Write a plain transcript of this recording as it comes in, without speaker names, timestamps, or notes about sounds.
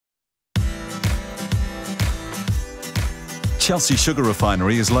Chelsea Sugar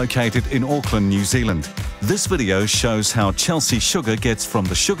Refinery is located in Auckland, New Zealand. This video shows how Chelsea Sugar gets from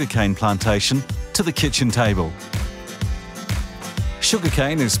the sugarcane plantation to the kitchen table.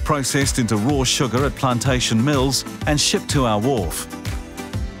 Sugarcane is processed into raw sugar at plantation mills and shipped to our wharf.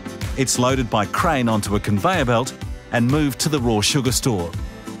 It's loaded by crane onto a conveyor belt and moved to the raw sugar store.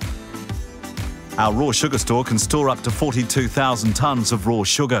 Our raw sugar store can store up to 42,000 tonnes of raw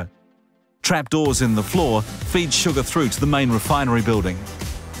sugar. Trapdoors in the floor feed sugar through to the main refinery building.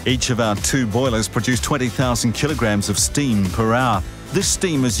 Each of our 2 boilers produce 20,000 kilograms of steam per hour. This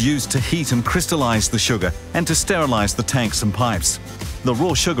steam is used to heat and crystallise the sugar and to sterilise the tanks and pipes. The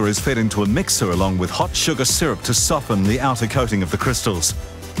raw sugar is fed into a mixer along with hot sugar syrup to soften the outer coating of the crystals.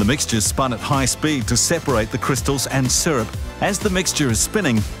 The mixture is spun at high speed to separate the crystals and syrup. As the mixture is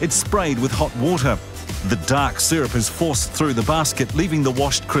spinning, it's sprayed with hot water. The dark syrup is forced through the basket, leaving the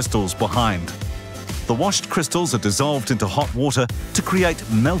washed crystals behind. The washed crystals are dissolved into hot water to create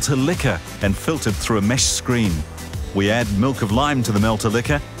melter liquor and filtered through a mesh screen. We add milk of lime to the melter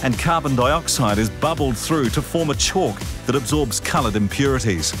liquor, and carbon dioxide is bubbled through to form a chalk that absorbs coloured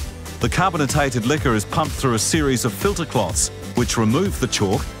impurities. The carbonatated liquor is pumped through a series of filter cloths, which remove the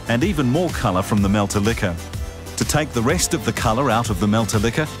chalk and even more colour from the melter liquor. To take the rest of the colour out of the melter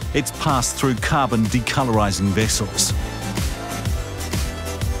liquor, it's passed through carbon decolorising vessels.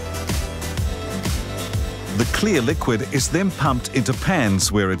 The clear liquid is then pumped into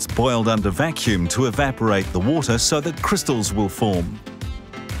pans where it's boiled under vacuum to evaporate the water so that crystals will form.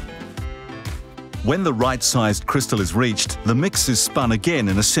 When the right-sized crystal is reached, the mix is spun again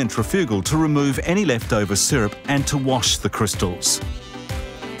in a centrifugal to remove any leftover syrup and to wash the crystals.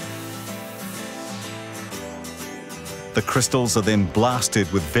 The crystals are then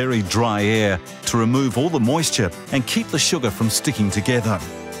blasted with very dry air to remove all the moisture and keep the sugar from sticking together.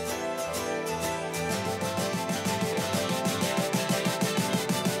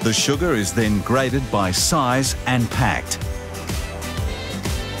 The sugar is then graded by size and packed.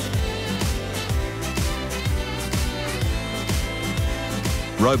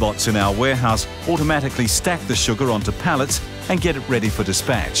 Robots in our warehouse automatically stack the sugar onto pallets and get it ready for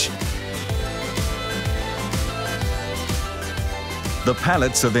dispatch. The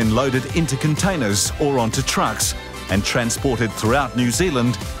pallets are then loaded into containers or onto trucks and transported throughout New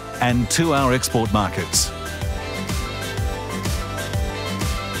Zealand and to our export markets.